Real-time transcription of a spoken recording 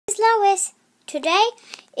Today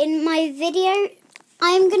in my video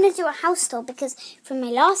I'm going to do a house tour because from my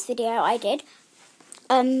last video I did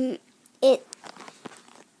I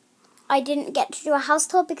didn't get to do a house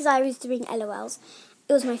tour because I was doing LOLs.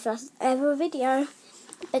 It was my first ever video.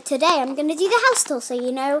 But today I'm going to do the house tour so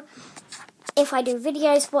you know if I do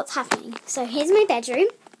videos what's happening. So here's my bedroom.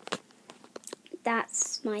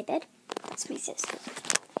 That's my bed. That's my sister.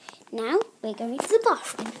 Now we're going to the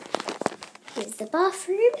bathroom. Here's the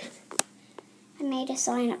bathroom. I made a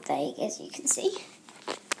sign up there as you can see.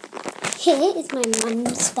 Here is my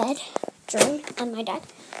mum's bedroom and my dad.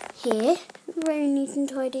 Here, very neat and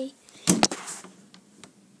tidy.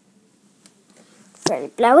 Very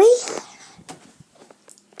blowy.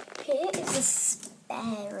 Here is the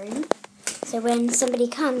spare room. So when somebody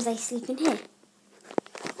comes, they sleep in here.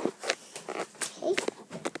 Okay.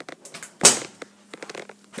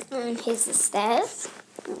 And here's the stairs.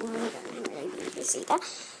 Well, I don't really need to see that.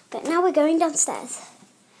 But now we're going downstairs.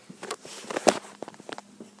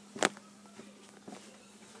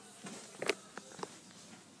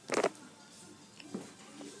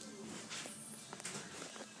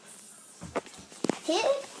 Here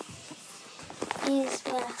is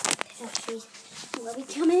where we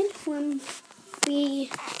come in when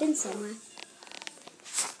we've been somewhere.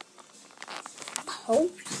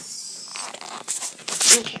 Post.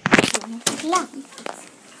 Lamp.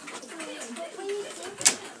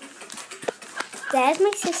 There's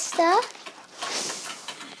my sister.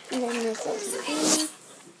 And then there's the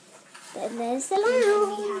Then there's the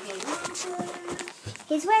lounge.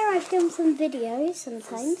 Here's where I film some videos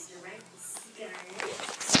sometimes.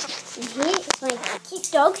 And here is my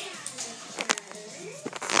cute dog.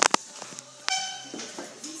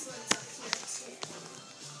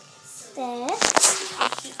 There.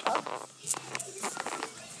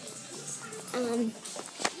 And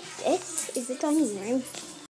this is the dining room.